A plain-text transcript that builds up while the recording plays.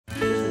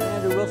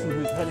Wilson,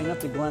 who's heading up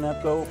to Glen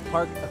Echo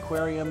Park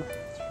Aquarium,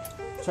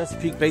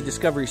 Chesapeake Bay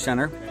Discovery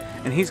Center,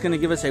 and he's going to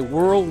give us a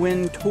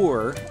whirlwind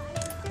tour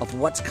of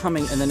what's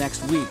coming in the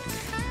next week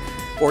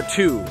or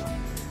two.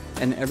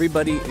 And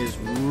everybody is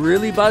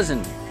really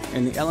buzzing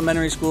in the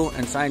elementary school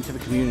and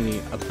scientific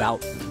community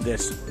about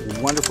this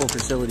wonderful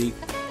facility.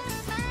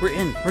 We're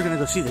going to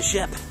go see the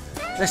ship.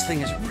 This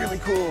thing is really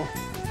cool.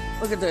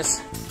 Look at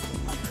this.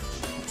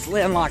 It's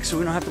landlocked, so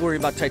we don't have to worry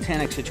about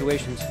Titanic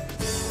situations.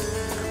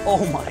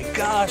 Oh my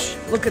gosh,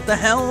 look at the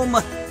helm.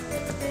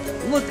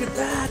 Look at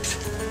that.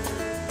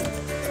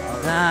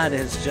 That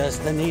is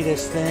just the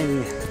neatest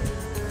thing.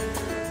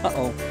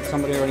 Uh-oh,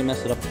 somebody already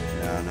messed it up.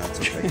 Yeah, no, it's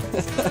okay.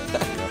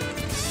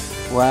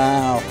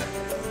 Wow.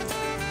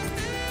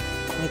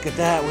 Look at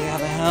that, we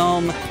have a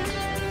helm. We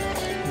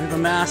have a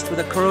mast with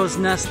a crow's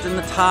nest in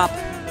the top.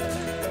 Look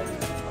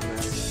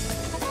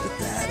at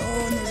that,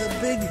 oh, and there's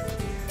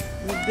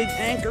a big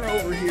anchor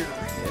over here.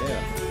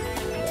 Yeah.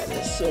 That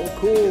is so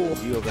cool.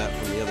 View of that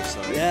from the other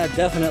side. Yeah,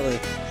 definitely.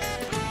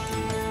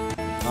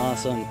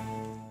 Awesome.